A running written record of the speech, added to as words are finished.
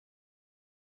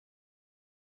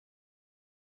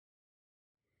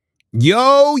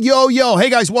Yo, yo, yo. Hey,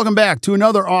 guys, welcome back to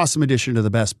another awesome edition of the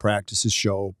Best Practices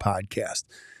Show podcast.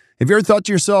 Have you ever thought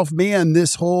to yourself, man,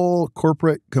 this whole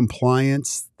corporate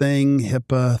compliance thing,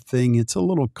 HIPAA thing, it's a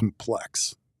little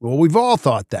complex? Well, we've all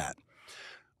thought that.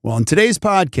 Well, in today's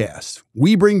podcast,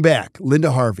 we bring back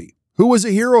Linda Harvey, who was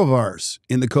a hero of ours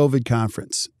in the COVID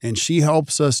conference, and she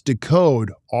helps us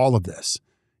decode all of this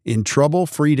in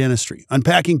trouble-free dentistry,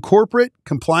 unpacking corporate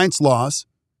compliance laws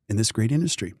in this great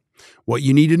industry. What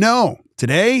you need to know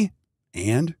today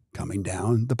and coming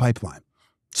down the pipeline.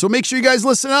 So make sure you guys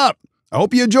listen up. I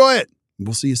hope you enjoy it.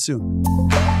 We'll see you soon.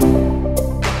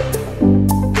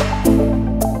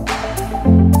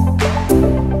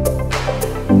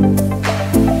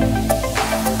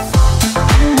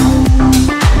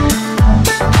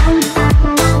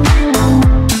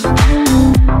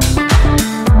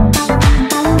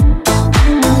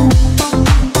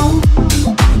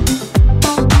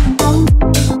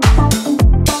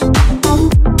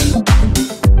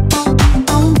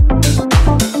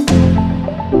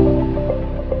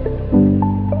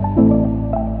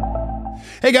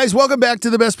 Hey guys, welcome back to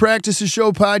the Best Practices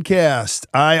Show podcast.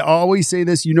 I always say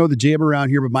this, you know the jam around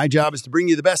here, but my job is to bring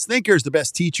you the best thinkers, the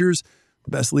best teachers,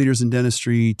 the best leaders in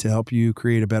dentistry to help you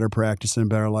create a better practice and a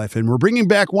better life. And we're bringing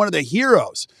back one of the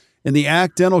heroes in the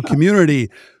ACT dental community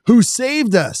who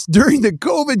saved us during the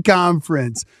COVID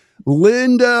conference,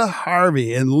 Linda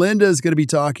Harvey. And Linda is going to be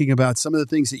talking about some of the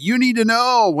things that you need to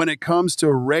know when it comes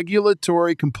to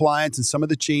regulatory compliance and some of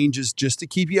the changes just to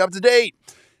keep you up to date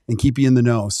and keep you in the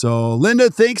know. So, Linda,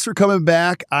 thanks for coming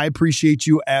back. I appreciate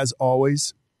you as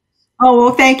always. Oh,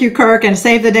 well, thank you, Kirk, and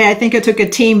save the day. I think it took a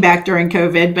team back during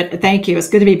COVID, but thank you. It's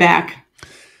good to be back.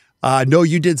 No,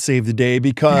 you did save the day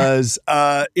because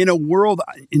in a world,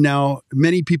 now,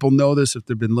 many people know this if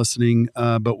they've been listening,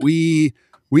 but we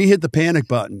hit the panic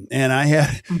button, and I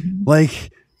had,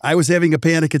 I was having a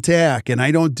panic attack, and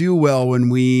I don't do well when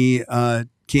we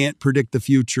can't predict the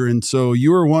future. And so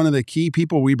you were one of the key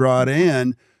people we brought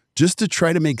in just to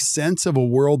try to make sense of a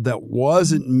world that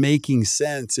wasn't making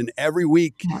sense. And every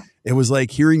week it was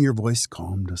like hearing your voice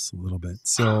calmed us a little bit.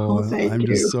 So I'm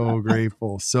just so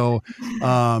grateful. So,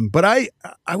 but I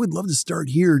would love to start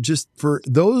here just for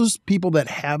those people that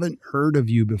haven't heard of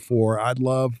you before. I'd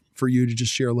love for you to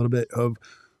just share a little bit of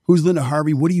who's Linda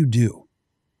Harvey. What do you do?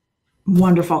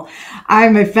 Wonderful.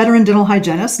 I'm a veteran dental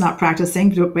hygienist, not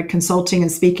practicing, but consulting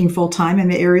and speaking full-time in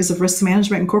the areas of risk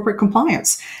management and corporate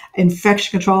compliance.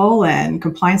 Infection control and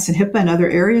compliance in HIPAA and other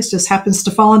areas just happens to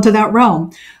fall into that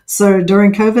realm. So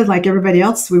during COVID, like everybody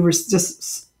else, we were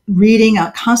just reading,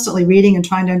 constantly reading and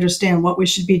trying to understand what we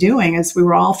should be doing as we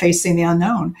were all facing the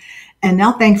unknown. And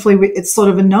now, thankfully, it's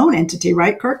sort of a known entity,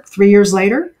 right, Kirk? 3 years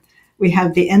later, we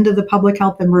have the end of the public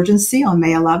health emergency on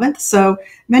May 11th. So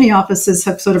many offices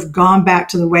have sort of gone back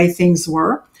to the way things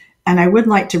were. And I would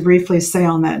like to briefly say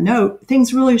on that note,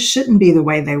 things really shouldn't be the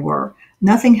way they were.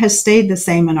 Nothing has stayed the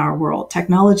same in our world.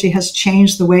 Technology has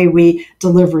changed the way we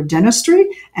deliver dentistry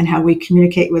and how we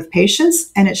communicate with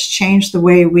patients. And it's changed the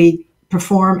way we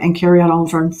perform and carry out all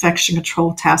of our infection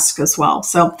control tasks as well.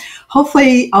 So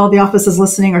hopefully all the offices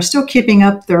listening are still keeping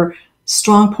up their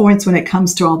strong points when it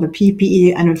comes to all the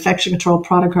PPE and infection control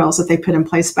protocols that they put in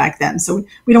place back then. So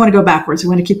we don't want to go backwards. We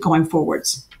want to keep going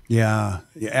forwards. Yeah,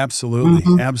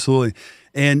 absolutely. Absolutely.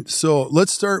 And so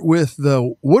let's start with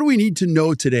what do we need to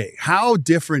know today? How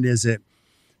different is it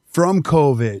from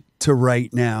COVID to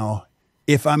right now?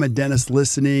 If I'm a dentist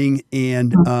listening,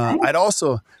 and I'd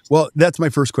also, that's my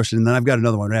first question. And then I've got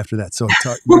another one after that. So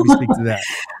maybe speak to that.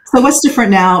 So what's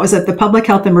different now is that the public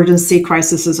health emergency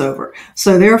crisis is over.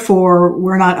 So therefore,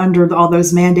 we're not under all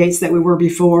those mandates that we were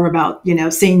before about,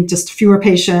 seeing just fewer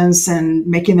patients and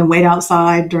making them wait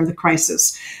outside during the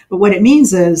crisis. But what it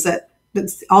means is that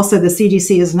also the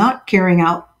CDC is not carrying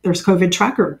out their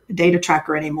COVID data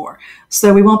tracker anymore.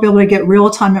 So we won't be able to get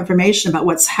real-time information about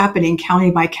what's happening county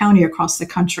by county across the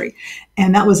country.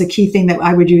 And that was a key thing that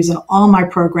I would use in all my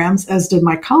programs, as did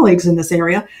my colleagues in this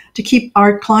area, to keep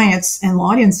our clients and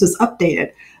audiences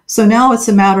updated. So now it's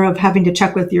a matter of having to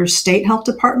check with your state health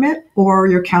department or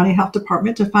your county health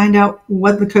department to find out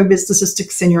what the COVID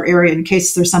statistics in your area in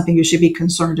case there's something you should be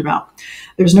concerned about.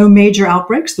 There's no major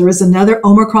outbreaks. There is another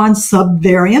Omicron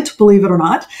subvariant, believe it or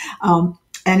not.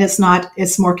 And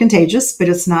it's more contagious, but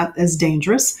it's not as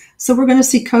dangerous. So we're going to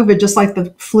see COVID just like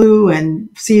the flu and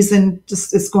season,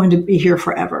 it's going to be here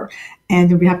forever.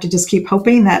 And we have to just keep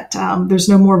hoping that there's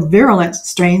no more virulent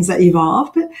strains that evolve.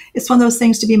 But it's one of those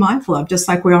things to be mindful of, just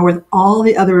like we are with all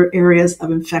the other areas of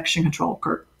infection control,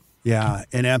 Kirk. Yeah,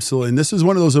 and absolutely. And this is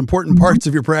one of those important parts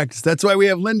of your practice. That's why we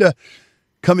have Linda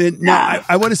come in. Now,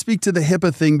 I want to speak to the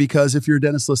HIPAA thing, because if you're a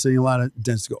dentist listening, a lot of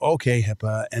dentists go, okay,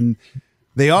 HIPAA. And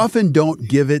they often don't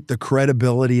give it the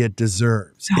credibility it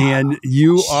deserves. And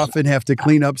you often have to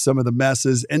clean up some of the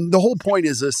messes. And the whole point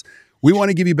is this: we want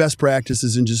to give you best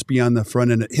practices and just be on the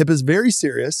front end. HIPAA is very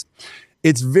serious.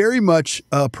 It's very much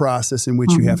a process in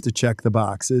which you have to check the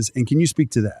boxes. And can you speak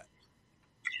to that?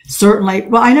 Certainly.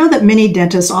 Well, I know that many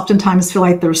dentists oftentimes feel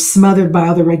like they're smothered by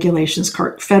other regulations,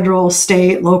 Kirk, federal,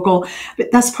 state, local,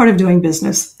 but that's part of doing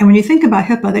business. And when you think about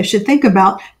HIPAA, they should think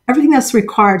about everything that's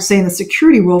required, say in the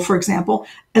security rule, for example,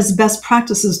 as best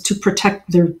practices to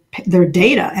protect their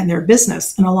data and their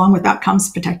business. And along with that comes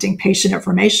protecting patient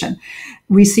information.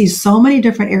 We see so many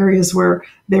different areas where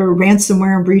their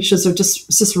ransomware and breaches are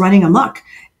just running amok.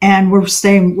 And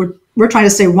we're trying to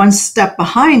stay one step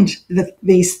behind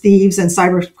these thieves and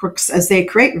cyber crooks as they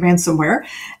create ransomware,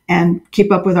 and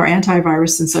keep up with our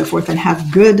antivirus and so forth, and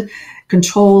have good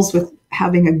controls with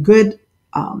having a good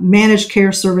managed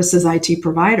care services IT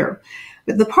provider.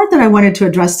 But the part that I wanted to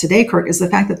address today, Kirk, is the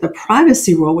fact that the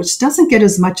privacy rule, which doesn't get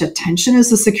as much attention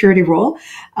as the security rule,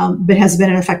 but has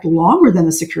been in effect longer than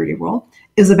the security rule,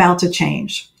 is about to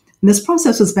change. And this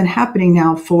process has been happening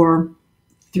now for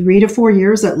 3 to 4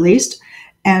 years at least.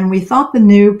 And we thought the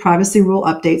new privacy rule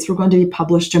updates were going to be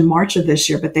published in March of this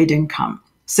year, but they didn't come.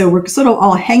 So we're sort of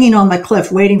all hanging on the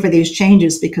cliff waiting for these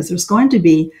changes, because there's going to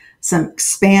be some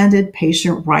expanded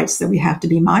patient rights that we have to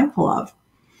be mindful of.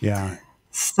 Yeah.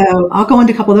 So I'll go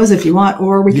into a couple of those if you want,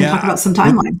 or we can talk about some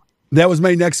timeline. That was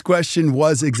my next question,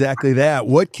 was exactly that.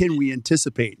 What can we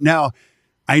anticipate? Now,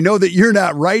 I know that you're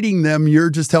not writing them, you're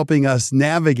just helping us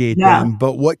navigate them,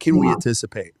 but what can we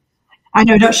anticipate? I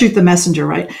know, don't shoot the messenger,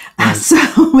 right? So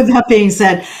with that being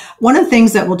said, one of the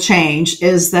things that will change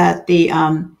is that the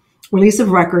release of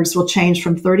records will change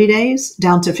from 30 days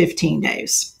down to 15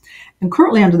 days. And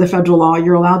currently under the federal law,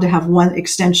 you're allowed to have one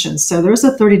extension. So there's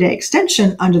a 30-day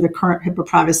extension under the current HIPAA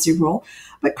privacy rule.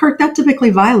 But Kirk, that typically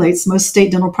violates most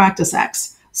state dental practice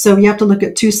acts. So you have to look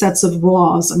at two sets of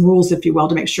laws and rules, if you will,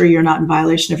 to make sure you're not in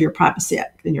violation of your Privacy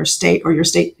Act in your state or your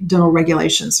state dental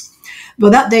regulations. Well,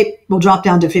 that date will drop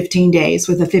down to 15 days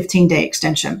with a 15-day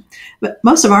extension. But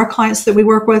most of our clients that we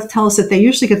work with tell us that they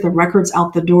usually get the records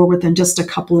out the door within just a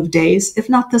couple of days, if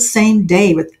not the same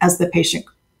day as the patient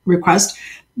request.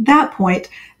 At that point,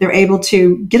 they're able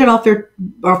to get it off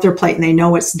their plate and they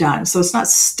know it's done. So it's not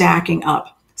stacking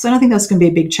up. So I don't think that's going to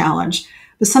be a big challenge.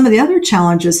 But some of the other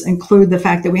challenges include the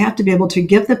fact that we have to be able to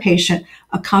give the patient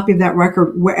a copy of that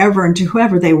record wherever and to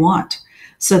whoever they want.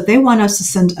 So if they want us to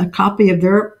send a copy of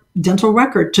their dental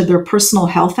record to their personal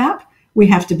health app, we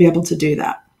have to be able to do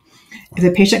that. If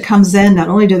the patient comes in, not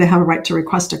only do they have a right to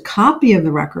request a copy of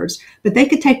the records, but they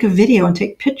could take a video and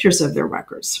take pictures of their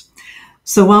records.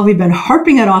 So while we've been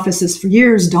harping at offices for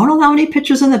years, don't allow any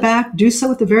pictures in the back, do so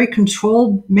with a very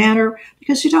controlled manner,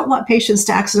 because you don't want patients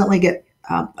to accidentally get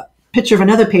a picture of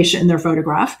another patient in their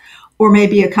photograph, or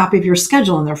maybe a copy of your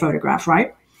schedule in their photograph,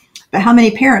 right? But how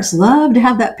many parents love to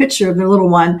have that picture of their little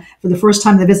one for the first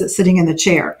time they visit sitting in the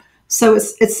chair? So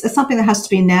it's something that has to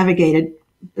be navigated,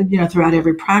 throughout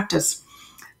every practice.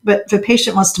 But if a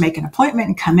patient wants to make an appointment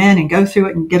and come in and go through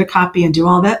it and get a copy and do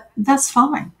all that, that's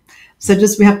fine. So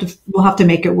we'll have to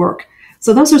make it work.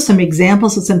 So those are some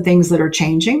examples of some things that are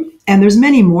changing. And there's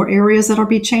many more areas that'll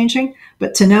be changing.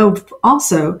 But to know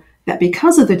also that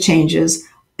because of the changes,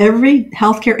 every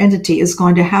healthcare entity is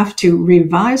going to have to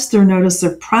revise their notice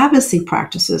of privacy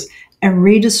practices and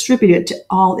redistribute it to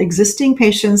all existing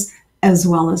patients as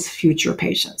well as future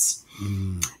patients.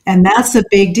 And that's a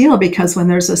big deal, because when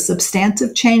there's a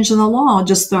substantive change in the law,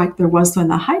 just like there was when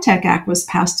the HITECH Act was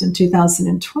passed in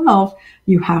 2012,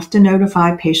 you have to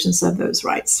notify patients of those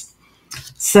rights.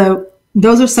 So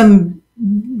those are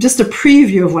just a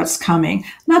preview of what's coming,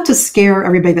 not to scare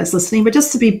everybody that's listening, but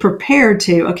just to be prepared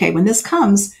to, okay, when this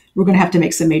comes, we're going to have to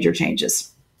make some major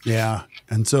changes. Yeah.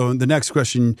 And so the next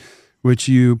question, which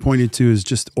you pointed to, is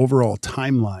just overall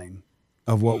timeline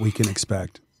of what we can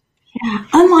expect. Yeah.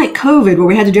 Unlike COVID, where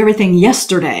we had to do everything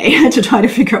yesterday to try to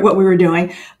figure out what we were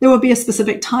doing, there will be a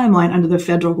specific timeline under the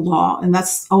federal law. And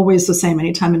that's always the same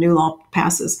anytime a new law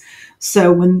passes.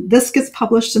 So when this gets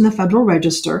published in the Federal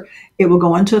Register, it will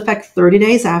go into effect 30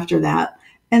 days after that.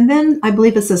 And then I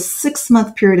believe it's a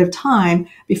 6-month period of time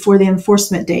before the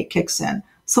enforcement date kicks in.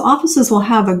 So offices will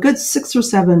have a good 6 or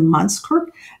 7 months,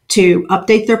 Kirk, to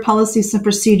update their policies and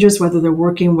procedures, whether they're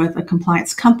working with a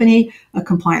compliance company, a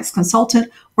compliance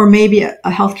consultant, or maybe a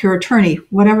healthcare attorney,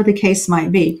 whatever the case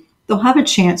might be. They'll have a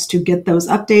chance to get those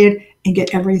updated and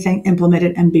get everything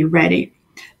implemented and be ready.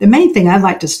 The main thing I'd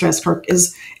like to stress, Kirk,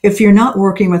 is if you're not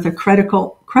working with a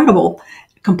credible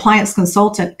compliance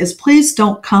consultant is please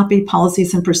don't copy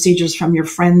policies and procedures from your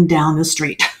friend down the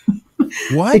street.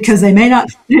 What? Because they may not.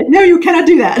 No, you cannot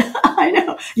do that. I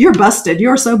know. You're busted.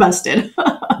 You're so busted.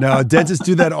 No, dentists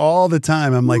do that all the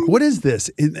time. I'm like, what is this?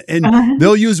 And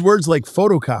they'll use words like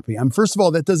photocopy. First of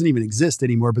all, that doesn't even exist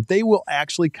anymore, but they will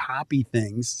actually copy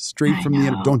things straight from the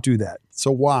internet. Don't do that. So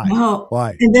why? No.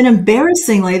 Why? And then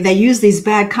embarrassingly, they use these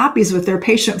bad copies with their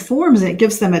patient forms, and it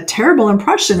gives them a terrible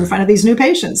impression in front of these new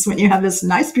patients when you have this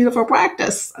nice, beautiful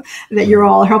practice that you're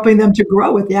all helping them to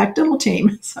grow with the dental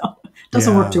team. So it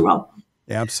doesn't work too well.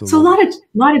 Absolutely. So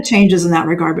a lot of changes in that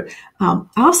regard. But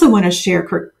I also want to share,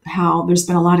 Kirk, how there's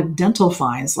been a lot of dental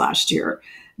fines last year.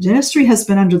 Dentistry has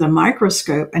been under the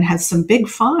microscope and had some big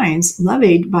fines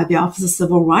levied by the Office of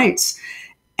Civil Rights.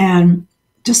 And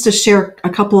just to share a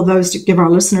couple of those to give our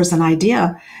listeners an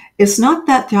idea, it's not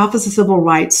that the Office of Civil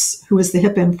Rights, who is the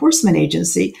HIPAA enforcement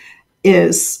agency,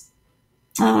 is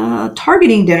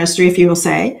targeting dentistry, if you will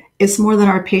say. It's more that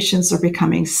our patients are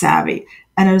becoming savvy.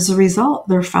 And as a result,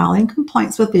 they're filing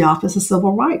complaints with the Office of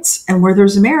Civil Rights. And where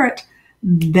there's merit,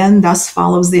 then thus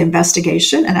follows the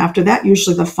investigation. And after that,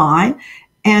 usually the fine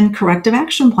and corrective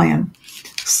action plan.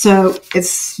 So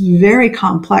it's very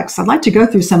complex. I'd like to go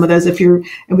through some of those and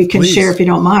we can Please. share if you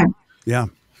don't mind. Yeah.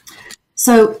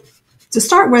 So to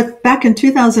start with, back in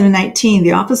 2019,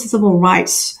 the Office of Civil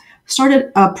Rights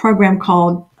started a program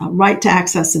called Right to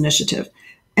Access Initiative.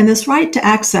 And this right to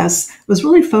access was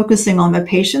really focusing on the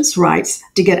patient's rights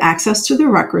to get access to their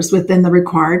records within the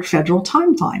required federal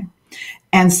timeline.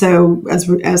 And so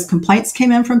as complaints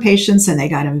came in from patients and they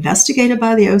got investigated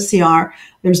by the OCR,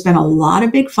 there's been a lot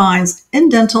of big fines in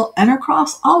dental and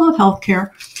across all of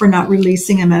healthcare for not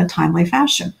releasing them in a timely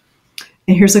fashion.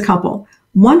 And here's a couple.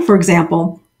 One, for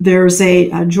example, there's a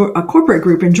corporate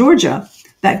group in Georgia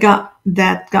that got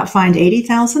fined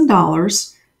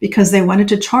 $80,000 because they wanted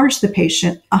to charge the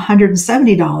patient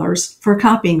 $170 for a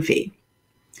copying fee.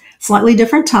 Slightly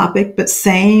different topic, but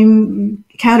same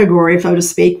category, so to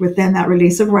speak, within that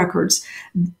release of records.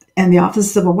 And the Office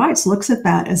of Civil Rights looks at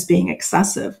that as being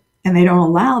excessive, and they don't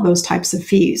allow those types of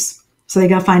fees. So they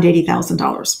got fined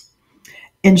 $80,000.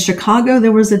 In Chicago,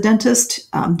 there was a dentist,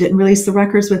 didn't release the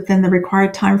records within the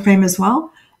required time frame as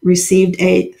well, received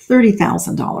a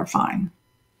 $30,000 fine.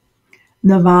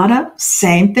 Nevada,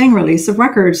 same thing, release of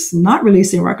records, not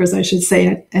releasing records, I should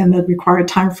say, in the required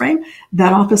time frame.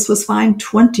 That office was fined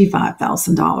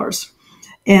 $25,000.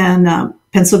 In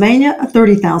Pennsylvania, a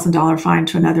 $30,000 fine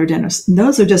to another dentist. And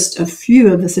those are just a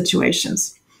few of the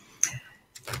situations.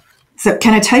 So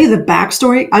can I tell you the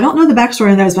backstory? I don't know the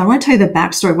backstory of those, but I want to tell you the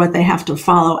backstory of what they have to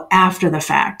follow after the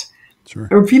fact. Sure.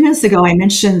 A few minutes ago, I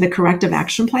mentioned the corrective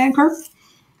action plan, Kirk.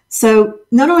 So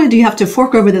not only do you have to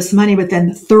fork over this money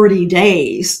within 30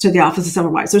 days to the Office of Civil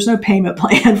Rights, there's no payment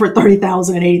plan for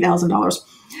 $30,000 and $80,000,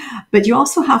 but you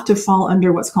also have to fall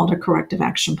under what's called a corrective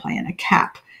action plan, a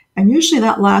CAP. And usually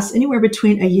that lasts anywhere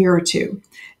between a year or two.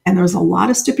 And there's a lot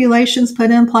of stipulations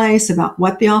put in place about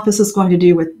what the office is going to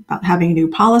do about having new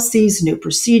policies, new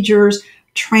procedures,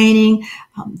 training,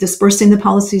 dispersing the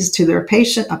policies to their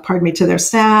to their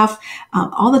staff,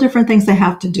 all the different things they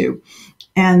have to do.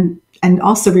 And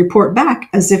also report back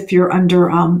as if you're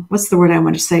under, what's the word I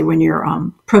want to say, when you're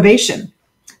probation,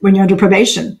 when you're under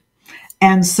probation.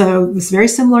 And so it's very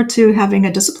similar to having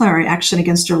a disciplinary action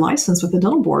against your license with the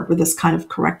dental board with this kind of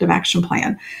corrective action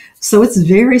plan. So it's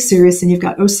very serious, and you've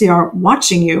got OCR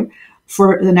watching you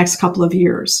for the next couple of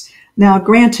years. Now,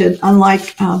 granted,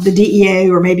 unlike the DEA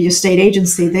or maybe a state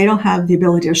agency, they don't have the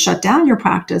ability to shut down your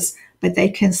practice, but they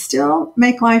can still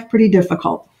make life pretty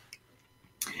difficult.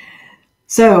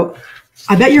 So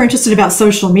I bet you're interested about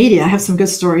social media. I have some good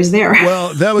stories there.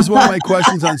 Well, that was one of my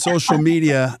questions on social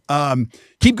media.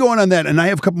 Keep going on that. And I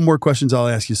have a couple more questions I'll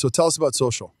ask you. So tell us about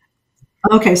social.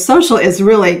 Okay. Social is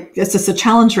really, it's just a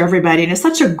challenge for everybody. And it's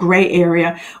such a gray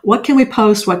area. What can we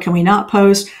post? What can we not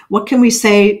post? What can we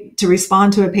say to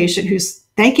respond to a patient who's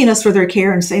thanking us for their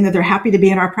care and saying that they're happy to be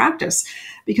in our practice?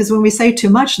 Because when we say too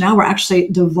much, now we're actually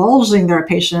divulging they're a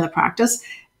patient in the practice.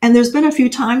 And there's been a few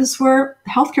times where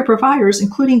healthcare providers,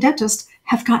 including dentists,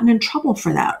 have gotten in trouble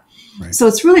for that. Right. So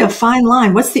it's really a fine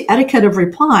line. What's the etiquette of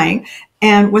replying,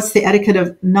 and what's the etiquette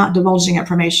of not divulging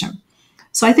information?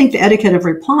 So I think the etiquette of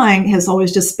replying has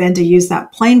always just been to use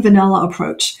that plain vanilla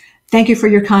approach. Thank you for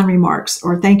your kind remarks,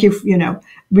 or thank you.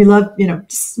 We love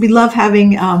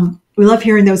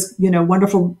hearing those,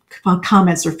 wonderful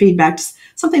comments or feedbacks,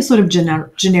 something sort of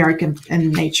generic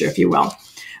in nature, if you will.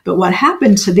 But what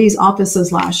happened to these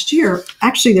offices last year,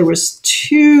 actually there was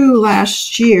 2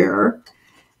 last year.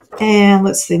 And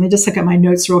let's see, let me just look at my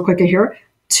notes real quick here.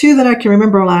 2 that I can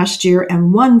remember last year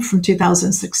and 1 from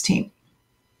 2016.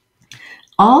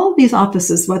 All these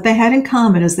offices, what they had in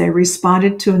common is they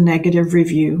responded to a negative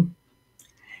review.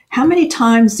 How many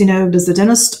times, does the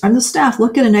dentist and the staff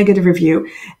look at a negative review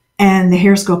and the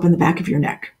hairs go up in the back of your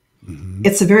neck? Mm-hmm.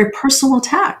 It's a very personal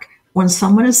attack when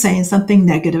someone is saying something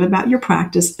negative about your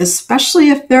practice, especially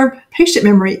if their patient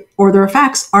memory or their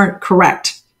facts aren't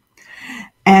correct.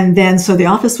 And then, so the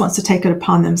office wants to take it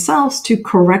upon themselves to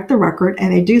correct the record,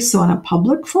 and they do so in a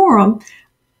public forum,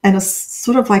 and it's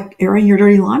sort of like airing your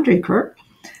dirty laundry, Kirk.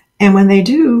 And when they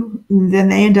do, then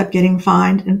they end up getting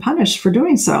fined and punished for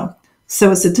doing so.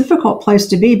 So it's a difficult place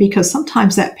to be, because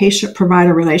sometimes that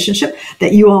patient-provider relationship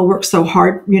that you all work so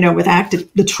hard, with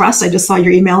the trust. I just saw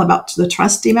your email about the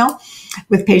trust email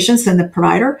with patients and the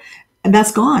provider, and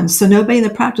that's gone. So nobody in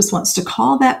the practice wants to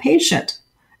call that patient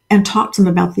and talk to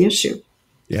them about the issue.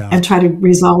 Yeah. And try to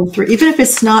resolve through, even if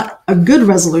it's not a good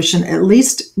resolution, at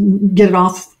least get it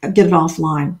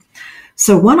offline.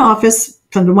 So one office,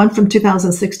 the one from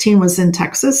 2016, was in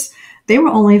Texas. They were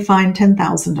only fined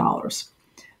 $10,000.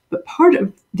 But part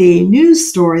of the news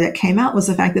story that came out was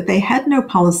the fact that they had no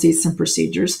policies and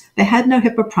procedures. They had no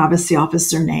HIPAA privacy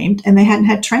officer named, and they hadn't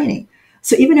had training.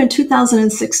 So even in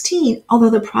 2016, although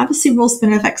the privacy rules have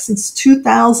been in effect since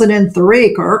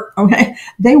 2003, Kirk, okay,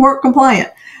 they weren't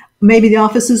compliant. Maybe the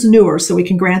office is newer, so we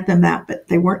can grant them that, but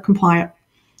they weren't compliant.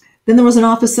 Then there was an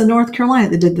office in North Carolina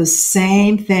that did the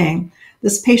same thing.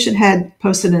 This patient had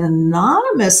posted an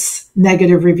anonymous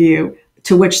negative review,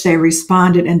 to which they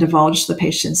responded and divulged the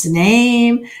patient's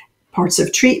name, parts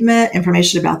of treatment,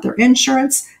 information about their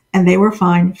insurance, and they were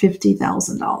fined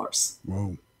 $50,000.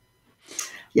 Whoa.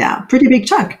 Yeah, pretty big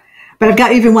chunk. But I've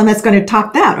got even one that's going to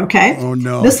top that, okay? Oh,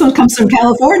 no. This one comes from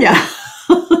California.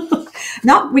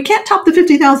 Now, we can't top the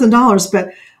 $50,000,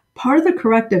 but part of the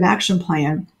corrective action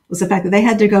plan was the fact that they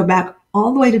had to go back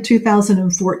all the way to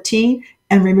 2014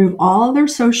 and remove all their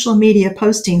social media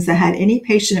postings that had any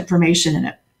patient information in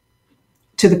it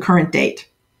to the current date.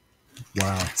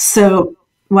 Wow. So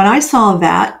when I saw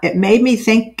that, it made me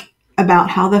think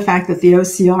about how the fact that the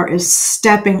OCR is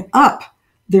stepping up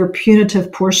their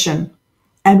punitive portion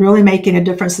and really making a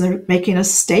difference, and they're making a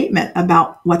statement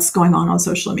about what's going on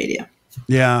social media.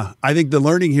 Yeah, I think the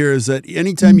learning here is that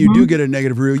anytime you do get a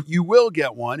negative review, you will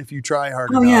get one if you try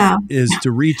hard enough, is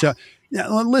to reach out.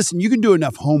 Now, listen, you can do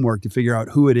enough homework to figure out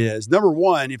who it is. Number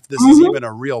one, if this is even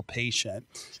a real patient,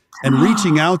 and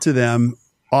reaching out to them,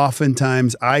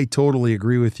 oftentimes, I totally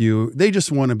agree with you. They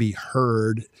just want to be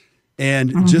heard.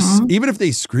 And just, even if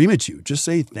they scream at you, just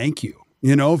say thank you,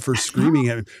 for screaming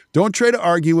at them. Don't try to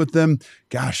argue with them.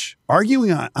 Gosh,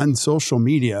 arguing on social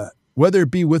media, whether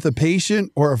it be with a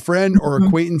patient or a friend or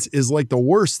acquaintance, is like the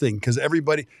worst thing, because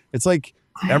it's like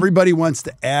everybody wants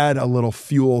to add a little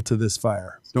fuel to this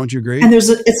fire. Don't you agree? And it's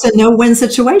a no-win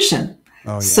situation.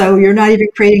 Oh, yeah. So you're not even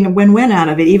creating a win-win out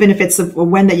of it. Even if it's a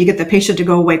win that you get the patient to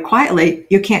go away quietly,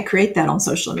 you can't create that on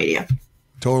social media.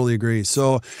 Totally agree.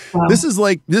 So this is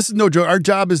no joke. Our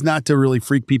job is not to really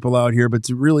freak people out here, but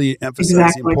to really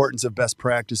emphasize the importance of best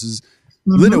practices.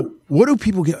 Linda, what do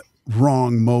people get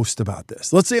wrong most about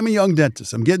this? Let's say I'm a young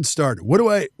dentist. I'm getting started.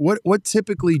 What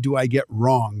typically do I get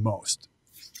wrong most?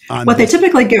 What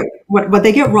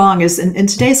they get wrong is in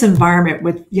today's environment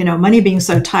with, money being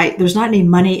so tight, there's not any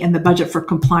money in the budget for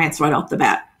compliance right off the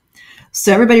bat.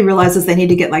 So everybody realizes they need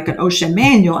to get like an OSHA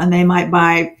manual, and they might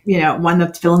buy, one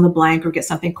to fill in the blank or get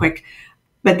something quick,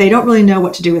 but they don't really know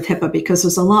what to do with HIPAA, because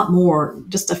there's a lot more.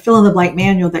 Just a fill in the blank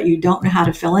manual that you don't know how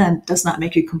to fill in does not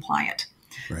make you compliant.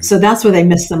 Right. So that's where they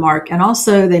miss the mark. And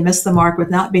also they miss the mark with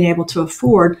not being able to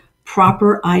afford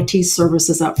proper IT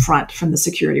services up front from the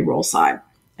security rule side.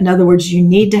 In other words, you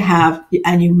need to have,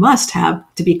 and you must have,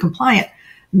 to be compliant,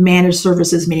 managed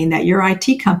services, meaning that your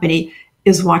IT company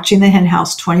is watching the hen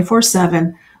house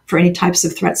 24/7 for any types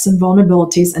of threats and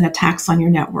vulnerabilities and attacks on your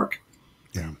network.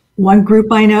 Yeah. One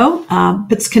group I know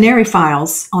puts canary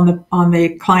files on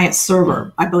the client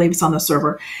server. I believe it's on the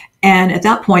server. And at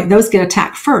that point, those get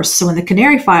attacked first. So when the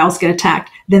canary files get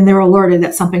attacked, then they're alerted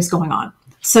that something's going on.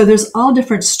 So there's all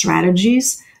different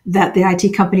strategies that the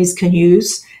IT companies can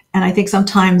use. And I think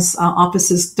sometimes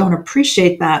offices don't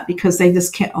appreciate that because they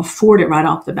just can't afford it right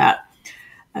off the bat.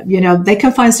 They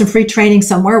can find some free training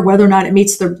somewhere, whether or not it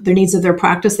meets the needs of their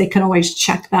practice. They can always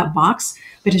check that box.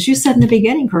 But as you said in the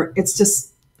beginning, Kirk, it's just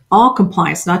all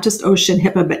compliance, not just OSHA and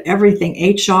HIPAA, but everything,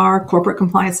 HR, corporate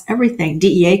compliance, everything,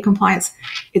 DEA compliance.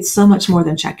 It's so much more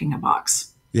than checking a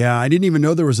box. Yeah, I didn't even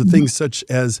know there was a thing such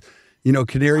as,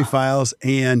 canary files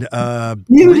and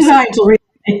neither did I until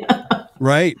recently.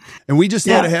 Right. And we just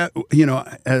had to have,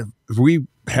 we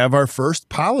have our first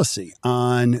policy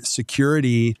on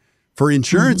security for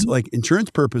insurance, like insurance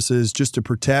purposes, just to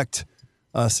protect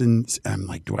us. And I'm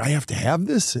like, do I have to have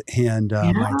this? And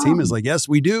Yeah. my team is like, yes,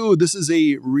 we do. This is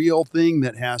a real thing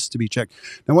that has to be checked.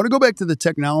 Now, I want to go back to the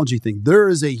technology thing. There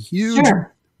is a huge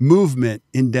movement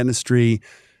in dentistry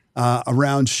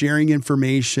around sharing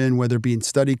information, whether it be in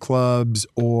study clubs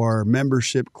or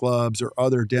membership clubs or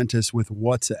other dentists with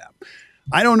WhatsApp.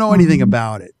 I don't know anything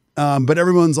about it. But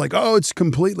everyone's like, oh, it's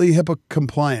completely HIPAA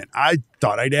compliant. I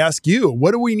thought I'd ask you,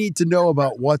 what do we need to know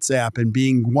about WhatsApp and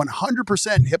being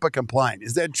 100% HIPAA compliant?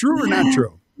 Is that true or not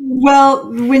true?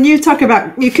 Well, when you talk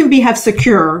about, you can have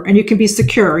secure and you can be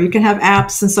secure. You can have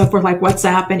apps and so forth like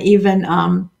WhatsApp, and even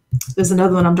there's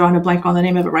another one, I'm drawing a blank on the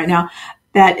name of it right now,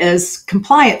 that is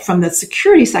compliant from the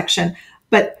security section.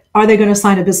 But are they going to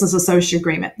sign a business associate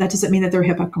agreement? That doesn't mean that they're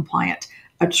HIPAA compliant.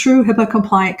 A true HIPAA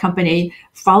compliant company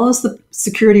follows the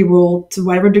security rule to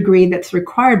whatever degree that's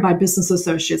required by business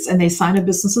associates, and they sign a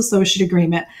business associate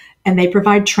agreement, and they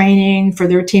provide training for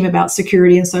their team about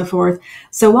security and so forth.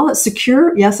 So while it's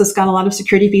secure, yes, it's got a lot of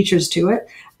security features to it.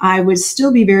 I would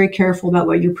still be very careful about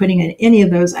what you're putting in any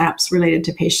of those apps related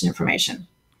to patient information.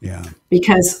 Yeah.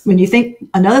 Because when you think,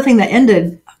 another thing that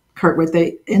ended, Kurt, with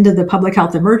the end of the public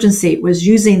health emergency was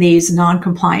using these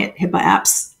non-compliant HIPAA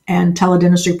apps and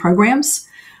teledentistry programs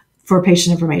for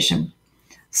patient information.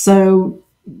 So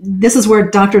this is where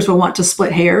doctors will want to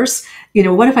split hairs. You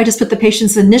know, what if I just put the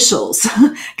patient's initials?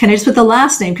 Can I just put the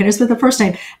last name? Can I just put the first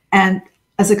name? And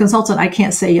as a consultant, I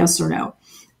can't say yes or no.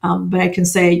 But I can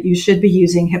say you should be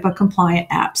using HIPAA compliant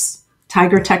apps.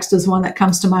 Tiger Text is one that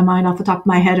comes to my mind off the top of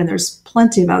my head, and there's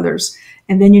plenty of others.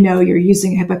 And then you know you're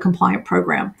using a HIPAA compliant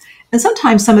program. And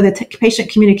sometimes some of the patient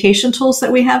communication tools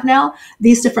that we have now,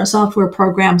 these different software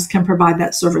programs can provide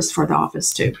that service for the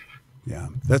office too. Yeah,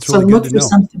 that's really good to know.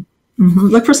 Something,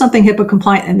 look for something HIPAA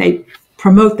compliant, and they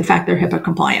promote the fact they're HIPAA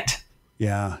compliant.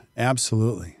 Yeah,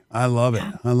 absolutely. I love it.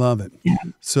 I love it. Yeah.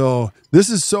 So this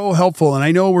is so helpful. And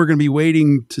I know we're going to be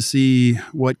waiting to see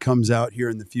what comes out here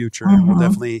in the future. And we'll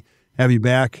definitely have you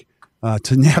back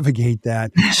to navigate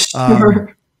that.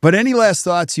 Sure. But any last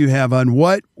thoughts you have on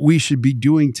what we should be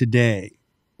doing today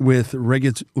with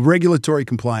regulatory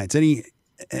compliance? Any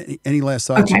last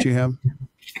thoughts that you have?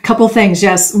 A couple things,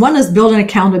 yes. One is building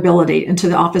accountability into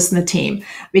the office and the team,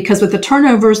 because with the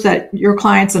turnovers that your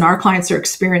clients and our clients are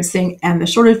experiencing and the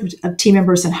shortage of team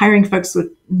members and hiring folks with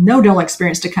no dental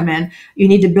experience to come in, you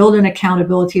need to build an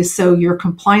accountability so your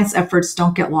compliance efforts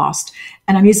don't get lost.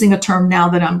 And I'm using a term now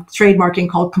that I'm trademarking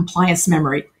called compliance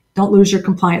memory. Don't lose your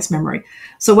compliance memory.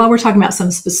 So while we're talking about some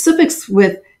specifics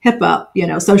with HIPAA, you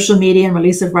know, social media and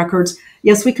release of records,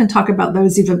 yes, we can talk about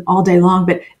those even all day long,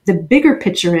 but the bigger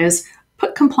picture is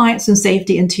put compliance and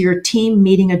safety into your team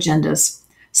meeting agendas.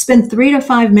 Spend 3 to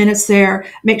 5 minutes there.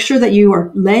 Make sure that you are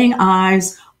laying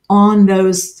eyes on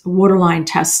those waterline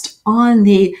tests, on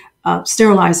the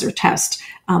sterilizer test.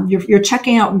 You're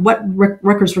checking out what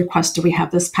records requests do we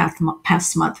have this past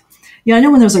month. You know, I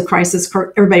know when there's a crisis,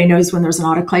 everybody knows when there's an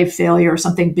autoclave failure or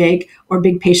something big or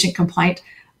big patient complaint,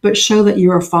 but show that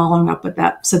you are following up with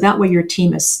that. So that way your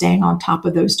team is staying on top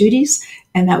of those duties.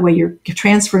 And that way you're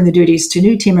transferring the duties to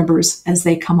new team members as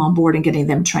they come on board and getting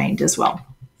them trained as well.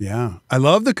 Yeah. I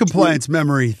love the compliance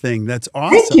memory thing. That's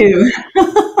awesome. Thank you.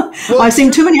 Well, I've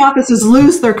seen too many offices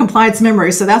lose their compliance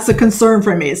memory. So that's a concern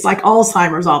for me. It's like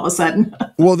Alzheimer's all of a sudden.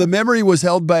 Well, the memory was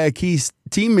held by a key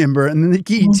team member, and then the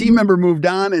key team member moved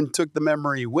on and took the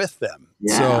memory with them.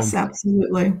 Yes,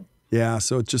 absolutely. Yeah.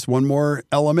 So it's just one more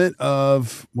element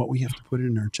of what we have to put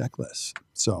in our checklist.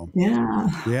 So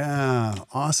yeah.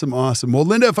 Awesome. Awesome. Well,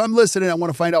 Linda, if I'm listening, I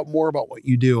want to find out more about what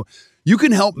you do. You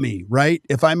can help me, right?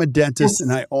 If I'm a dentist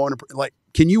and I own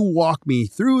can you walk me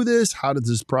through this? How does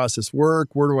this process work?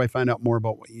 Where do I find out more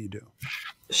about what you do?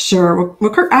 Sure. Well,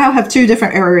 Kirk, I'll have 2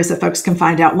 different areas that folks can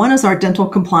find out. One is our Dental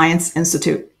Compliance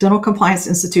Institute,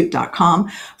 dentalcomplianceinstitute.com,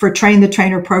 for train the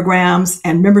trainer programs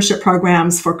and membership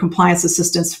programs for compliance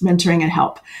assistance, mentoring, and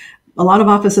help. A lot of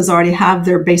offices already have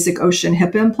their basic OSHA and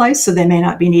HIPAA in place, so they may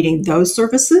not be needing those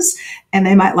services, and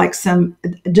they might like some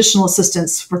additional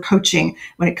assistance for coaching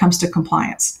when it comes to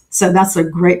compliance. So that's a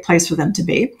great place for them to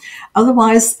be.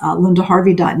 Otherwise,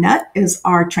 lindaharvey.net is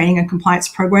our training and compliance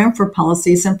program for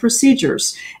policies and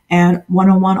procedures and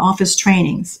one-on-one office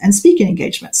trainings and speaking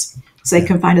engagements. So they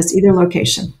can find us either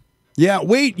location. Yeah.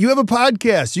 Wait, you have a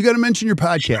podcast. You got to mention your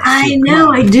podcast. I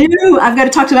know, I do. I've got to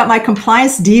talk about my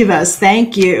Compliance Divas.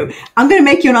 Thank you. I'm going to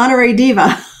make you an honorary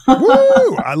diva.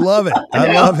 Woo! I love it.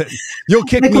 I love it. You'll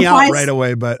kick me out right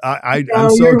away, but I'm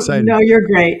so excited. No, you're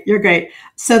great. You're great.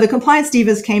 So the Compliance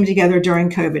Divas came together during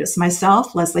COVID. It's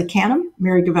myself, Leslie Canham,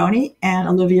 Mary Gavoni, and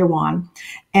Olivia Wan.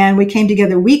 And we came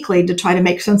together weekly to try to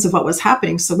make sense of what was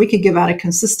happening so we could give out a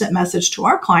consistent message to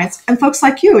our clients and folks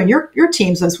like you and your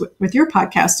teams as with your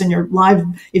podcast and your live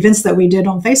events that we did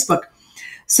on Facebook.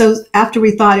 So after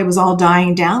we thought it was all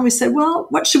dying down, we said, well,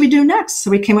 what should we do next? So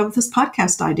we came up with this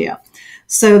podcast idea.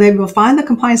 So they will find the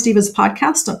Compliance Divas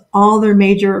podcast on all their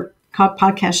major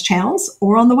podcast channels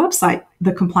or on the website,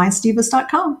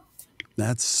 thecompliancedivas.com.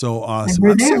 That's so awesome.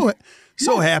 I'm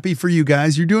so happy for you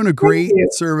guys. You're doing a great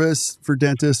service for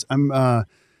dentists. I'm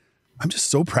just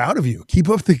so proud of you. Keep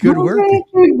up the good work.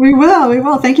 We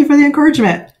will. Thank you for the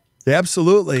encouragement.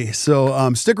 Absolutely.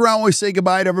 So stick around when we say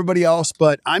goodbye to everybody else,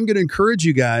 but I'm going to encourage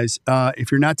you guys.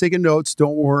 If you're not taking notes,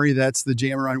 don't worry. That's the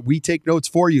jam around. We take notes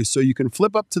for you. So you can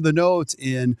flip up to the notes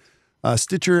in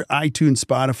Stitcher, iTunes,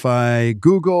 Spotify,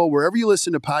 Google, wherever you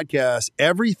listen to podcasts.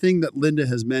 Everything that Linda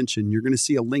has mentioned, you're going to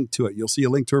see a link to it. You'll see a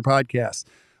link to her podcast,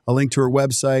 a link to her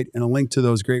website, and a link to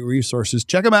those great resources.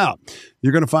 Check them out.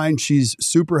 You're going to find she's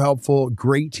super helpful,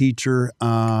 great teacher,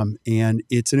 and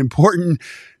it's an important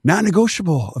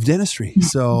non-negotiable of dentistry.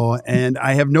 So, and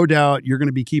I have no doubt you're going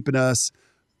to be keeping us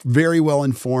very well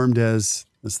informed as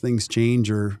things change,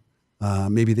 or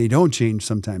maybe they don't change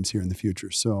sometimes here in the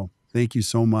future. So thank you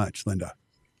so much, Linda.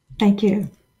 Thank you.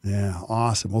 Yeah,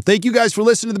 awesome. Well, thank you guys for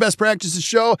listening to the Best Practices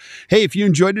Show. Hey, if you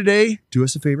enjoyed today, do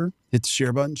us a favor, hit the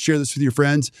share button, share this with your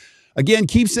friends. Again,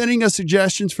 keep sending us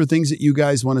suggestions for things that you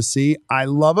guys want to see. I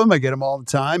love them. I get them all the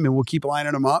time, and we'll keep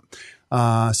lining them up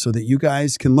so that you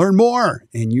guys can learn more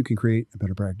and you can create a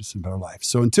better practice and a better life.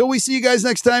 So until we see you guys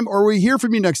next time, or we hear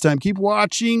from you next time, keep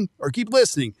watching or keep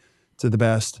listening to the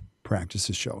Best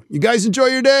Practices Show. You guys enjoy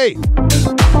your day.